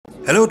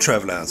Hello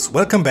travelers,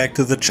 welcome back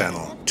to the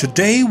channel.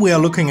 Today we are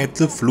looking at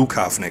the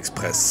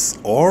Flughafen-Express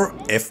or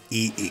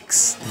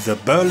FEX, the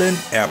Berlin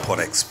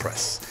Airport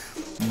Express.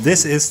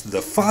 This is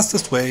the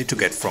fastest way to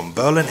get from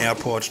Berlin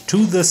Airport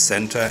to the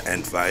center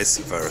and vice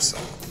versa.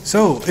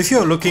 So if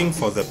you're looking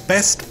for the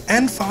best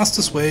and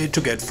fastest way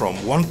to get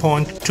from one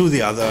point to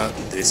the other,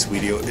 this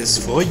video is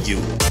for you.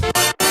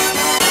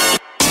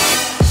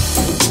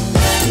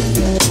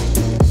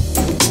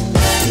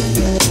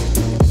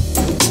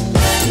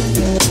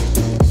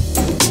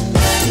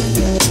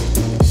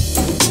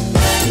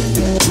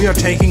 We are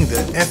taking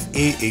the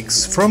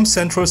FEX from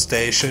Central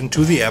Station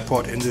to the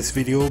airport in this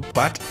video,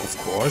 but of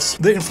course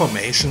the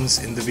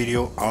informations in the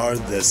video are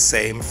the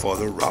same for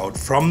the route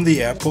from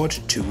the airport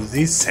to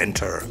the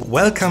center.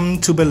 Welcome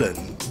to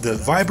Berlin, the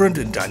vibrant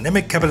and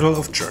dynamic capital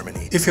of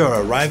Germany. If you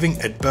are arriving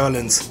at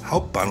Berlin's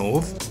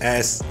Hauptbahnhof,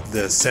 as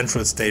the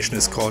Central Station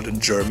is called in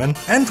German,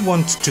 and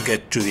want to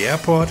get to the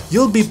airport,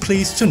 you'll be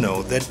pleased to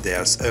know that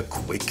there's a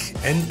quick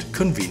and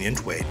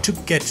convenient way to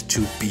get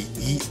to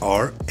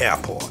BER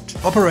Airport.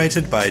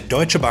 Operated by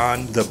Deutsche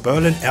Bahn, the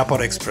Berlin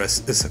Airport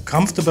Express is a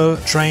comfortable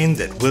train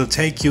that will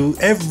take you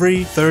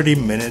every 30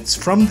 minutes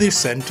from the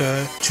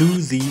center to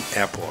the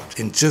airport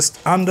in just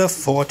under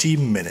 40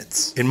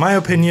 minutes. In my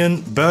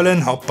opinion, Berlin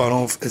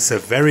Hauptbahnhof is a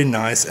very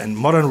nice and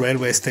modern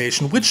railway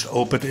station which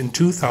opened in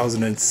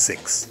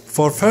 2006.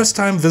 For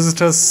first-time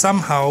visitors,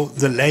 somehow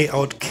the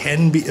layout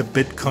can be a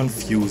bit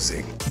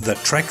confusing. The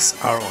tracks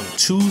are on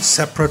two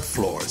separate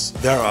floors.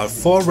 There are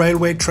 4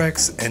 railway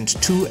tracks and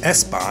 2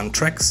 S-Bahn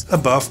tracks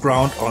above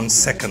ground on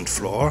second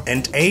floor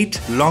and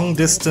 8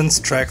 long-distance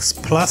tracks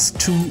plus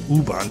 2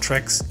 U-Bahn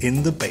tracks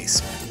in the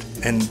basement.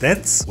 And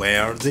that's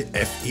where the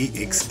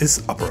FEX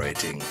is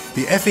operating.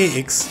 The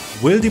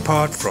FEX will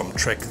depart from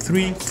track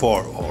 3,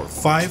 4 or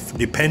 5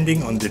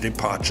 depending on the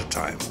departure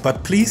time.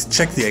 But please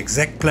check the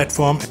exact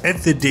platform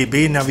at the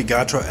DB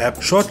Navigator app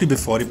shortly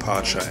before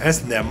departure,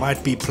 as there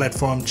might be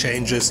platform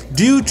changes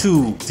due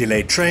to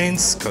delayed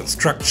trains,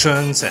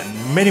 constructions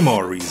and many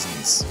more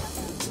reasons.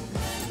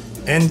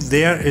 And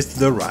there is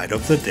the ride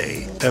of the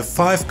day. A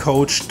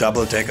 5-coach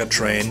double-decker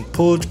train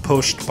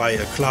pushed by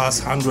a Class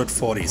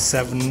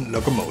 147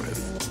 locomotive.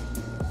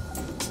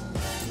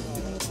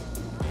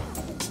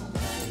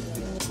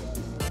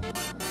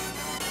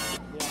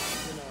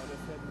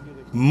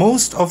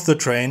 Most of the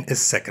train is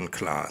second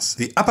class.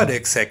 The upper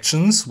deck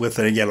sections with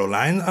a yellow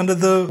line under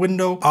the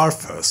window are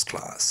first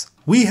class.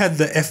 We had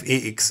the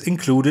FEX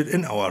included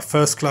in our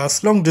first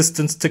class long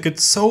distance ticket,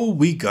 so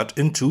we got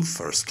into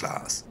first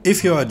class.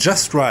 If you are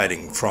just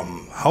riding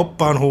from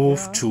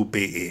Hauptbahnhof to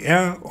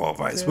BER or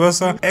vice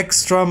versa,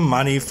 extra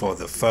money for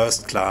the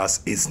first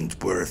class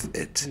isn't worth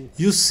it.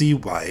 You see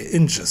why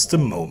in just a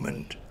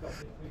moment.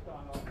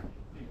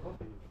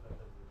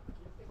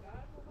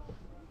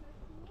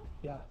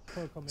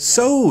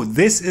 So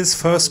this is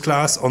first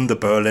class on the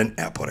Berlin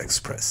Airport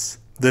Express.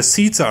 The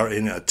seats are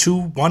in a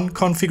 2-1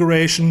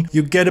 configuration,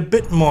 you get a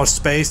bit more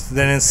space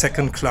than in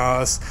second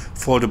class,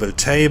 foldable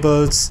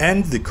tables,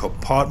 and the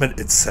compartment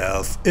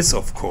itself is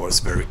of course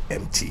very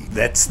empty.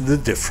 That's the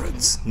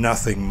difference.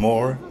 Nothing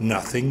more,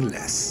 nothing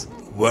less.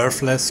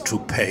 Worthless to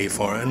pay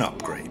for an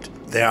upgrade.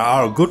 There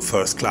are good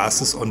first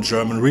classes on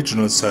German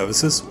regional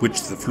services,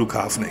 which the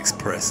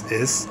Flughafen-Express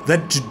is,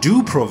 that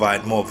do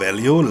provide more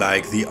value,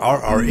 like the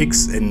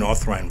RRX in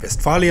North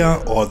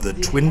Rhine-Westphalia or the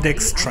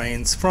Twindex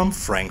trains from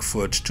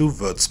Frankfurt to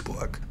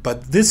Würzburg.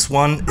 But this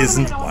one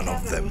isn't one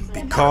of them,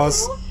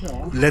 because,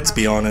 let's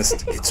be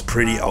honest, it's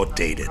pretty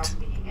outdated.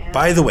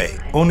 By the way,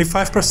 only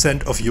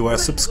 5% of you are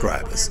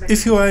subscribers.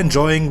 If you are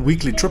enjoying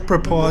weekly trip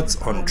reports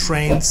on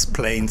trains,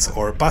 planes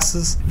or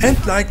buses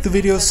and like the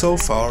video so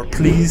far,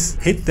 please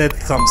hit that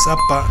thumbs up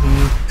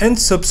button and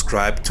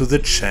subscribe to the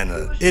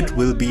channel. It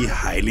will be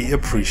highly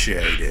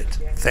appreciated.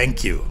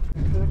 Thank you.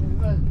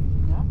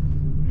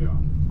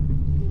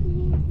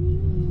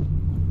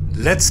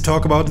 Let's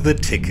talk about the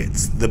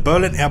tickets. The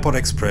Berlin Airport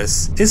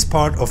Express is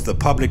part of the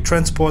public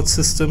transport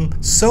system,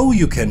 so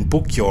you can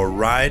book your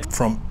ride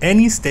from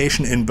any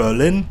station in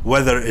Berlin,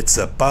 whether it's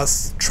a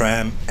bus,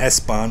 tram,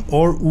 S-Bahn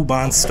or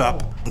U-Bahn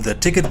stop. The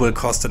ticket will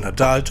cost an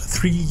adult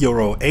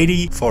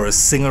 €3.80 for a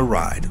single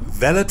ride,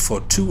 valid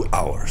for 2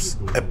 hours.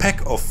 A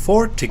pack of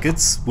 4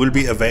 tickets will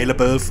be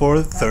available for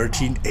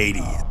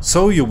 €13.80,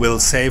 so you will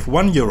save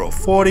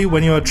 €1.40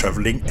 when you are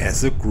traveling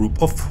as a group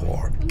of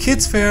 4.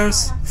 Kids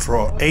fares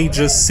for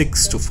ages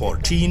 6 to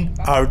 14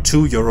 are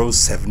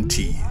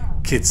 €2.70.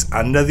 Kids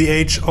under the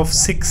age of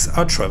 6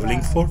 are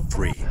traveling for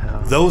free.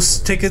 Those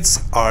tickets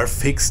are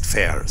fixed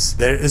fares.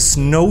 There is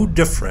no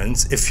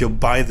difference if you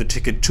buy the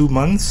ticket 2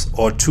 months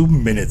or 2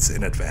 minutes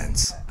in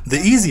advance.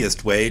 The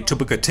easiest way to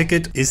book a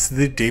ticket is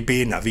the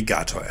DB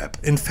Navigator app.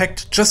 In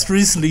fact, just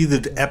recently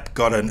the app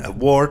got an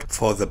award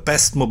for the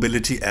best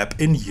mobility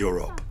app in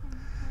Europe.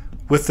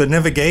 With the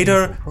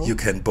Navigator, you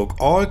can book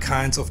all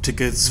kinds of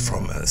tickets,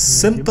 from a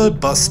simple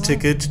bus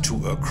ticket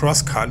to a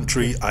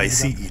cross-country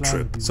ICE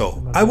trip.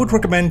 So I would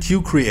recommend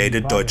you create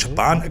a Deutsche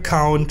Bahn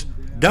account,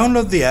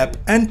 download the app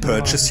and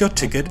purchase your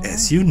ticket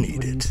as you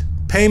need it.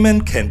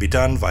 Payment can be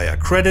done via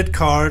credit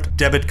card,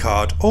 debit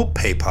card or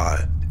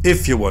PayPal.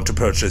 If you want to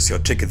purchase your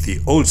ticket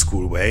the old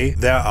school way,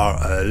 there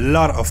are a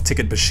lot of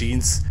ticket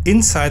machines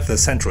inside the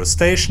central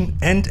station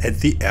and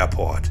at the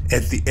airport.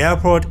 At the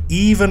airport,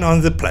 even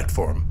on the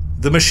platform.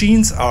 The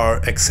machines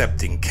are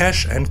accepting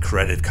cash and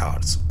credit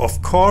cards.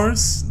 Of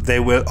course, they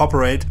will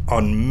operate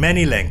on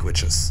many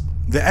languages.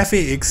 The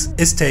FEX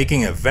is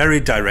taking a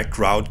very direct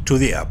route to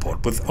the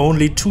airport with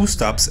only 2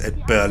 stops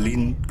at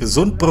Berlin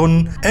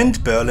Gesundbrunnen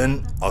and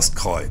Berlin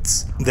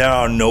Ostkreuz. There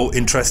are no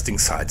interesting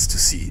sights to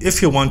see.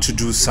 If you want to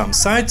do some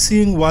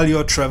sightseeing while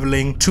you're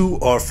traveling to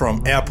or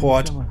from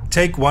airport,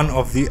 take one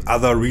of the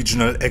other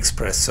regional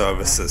express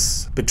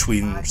services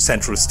between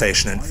Central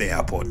Station and the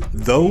airport.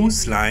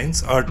 Those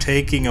lines are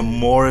taking a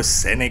more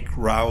scenic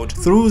route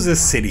through the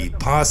city,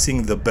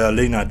 passing the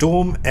Berliner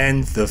Dom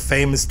and the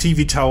famous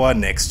TV tower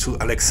next to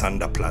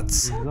Alexanderplatz.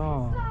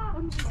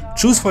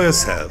 Choose for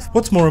yourself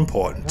what's more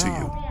important to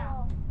you.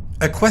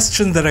 A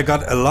question that I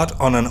got a lot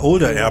on an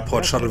older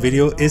airport shuttle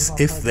video is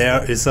if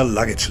there is a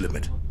luggage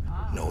limit.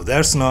 No,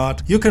 there's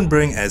not. You can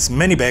bring as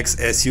many bags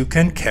as you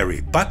can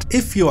carry, but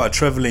if you are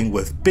traveling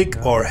with big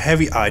or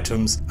heavy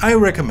items, I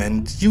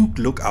recommend you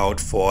look out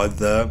for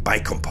the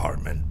bike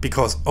compartment,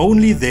 because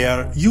only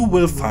there you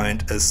will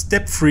find a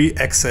step-free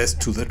access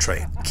to the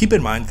train. Keep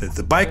in mind that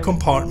the bike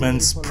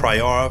compartments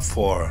prior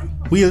for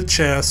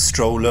wheelchairs,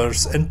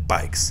 strollers and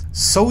bikes,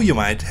 so you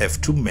might have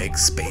to make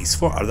space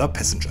for other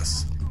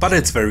passengers. But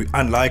it's very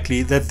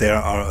unlikely that there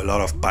are a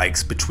lot of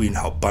bikes between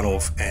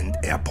Hauptbahnhof and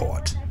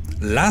airport.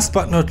 Last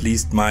but not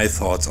least, my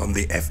thoughts on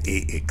the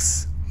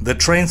FEX. The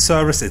train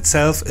service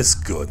itself is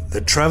good,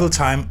 the travel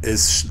time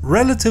is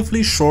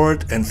relatively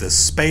short and the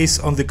space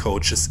on the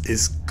coaches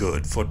is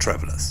good for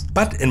travelers.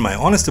 But in my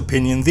honest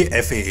opinion, the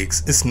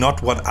FEX is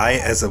not what I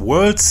as a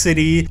world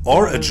city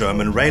or a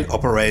German rail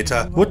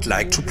operator would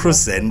like to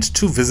present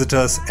to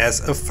visitors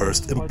as a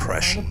first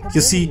impression.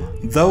 You see,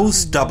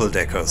 those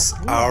double-deckers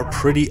are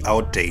pretty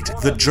outdated.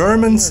 The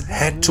Germans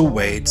had to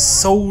wait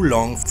so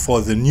long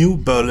for the new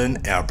Berlin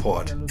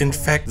airport. In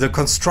fact, the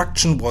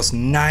construction was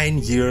 9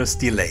 years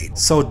delayed.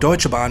 So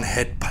Deutsche Bahn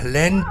had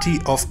plenty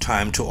of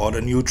time to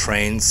order new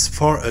trains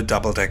for a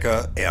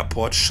double-decker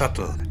airport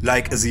shuttle,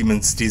 like a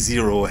Siemens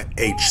D0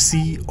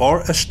 HC or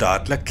a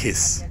Stadler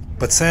KISS.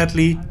 But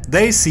sadly,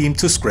 they seem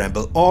to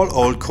scramble all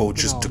old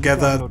coaches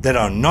together that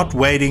are not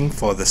waiting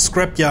for the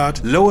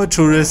scrapyard, lower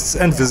tourists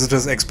and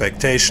visitors'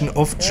 expectation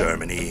of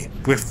Germany.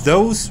 With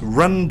those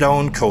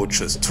run-down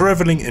coaches,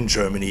 traveling in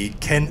Germany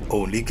can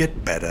only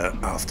get better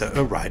after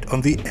a ride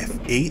on the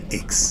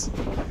FEX.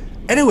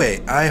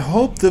 Anyway, I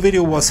hope the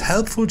video was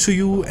helpful to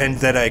you and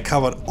that I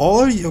covered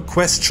all your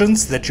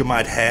questions that you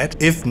might have.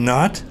 If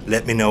not,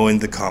 let me know in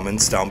the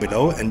comments down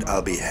below and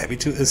I'll be happy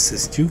to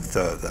assist you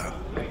further.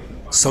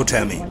 So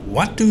tell me,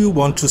 what do you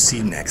want to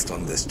see next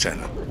on this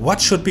channel? What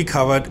should be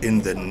covered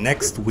in the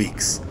next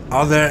weeks?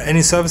 Are there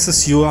any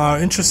services you are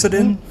interested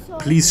in?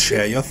 Please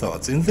share your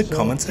thoughts in the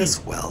comments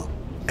as well.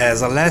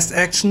 As a last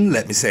action,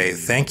 let me say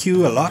thank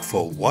you a lot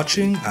for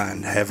watching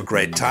and have a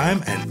great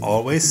time and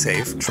always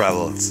safe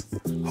travels.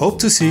 Hope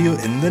to see you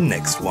in the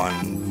next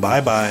one.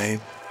 Bye bye.